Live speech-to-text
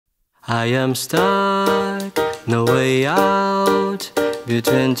I am stuck, no way out,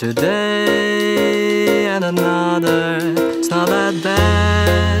 between today and another. It's not that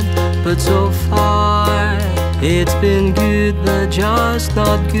bad, but so far it's been good, but just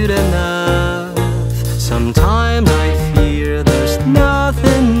not good enough. Sometimes I fear there's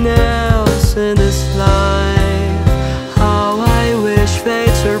nothing else in this life. How I wish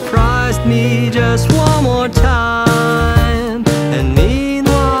fate surprised me just one more time. And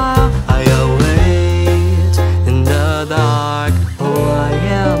meanwhile I await in the dark. Oh, I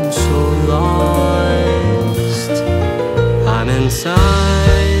am so lost. I'm in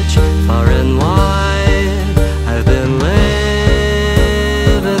search far and wide. I've been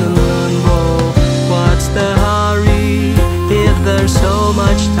living in limbo. What's the hurry if there's so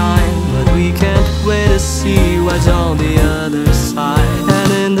much time? But we can't wait to see what's on the other side.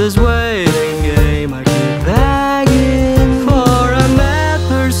 And in this waiting game I keep begging for a mad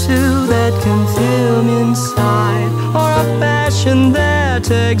pursuit that can fill me inside, or a passion that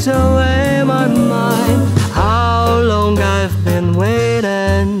takes away my mind. How long I've been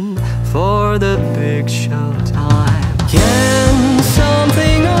waiting for the big showtime. Can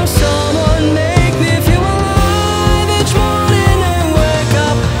something or someone make me feel alive each morning I wake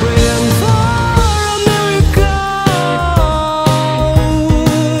up praying for a miracle?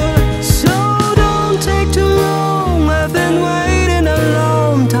 So don't take too long, I've been waiting a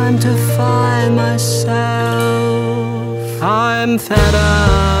long time to find myself. I'm fed up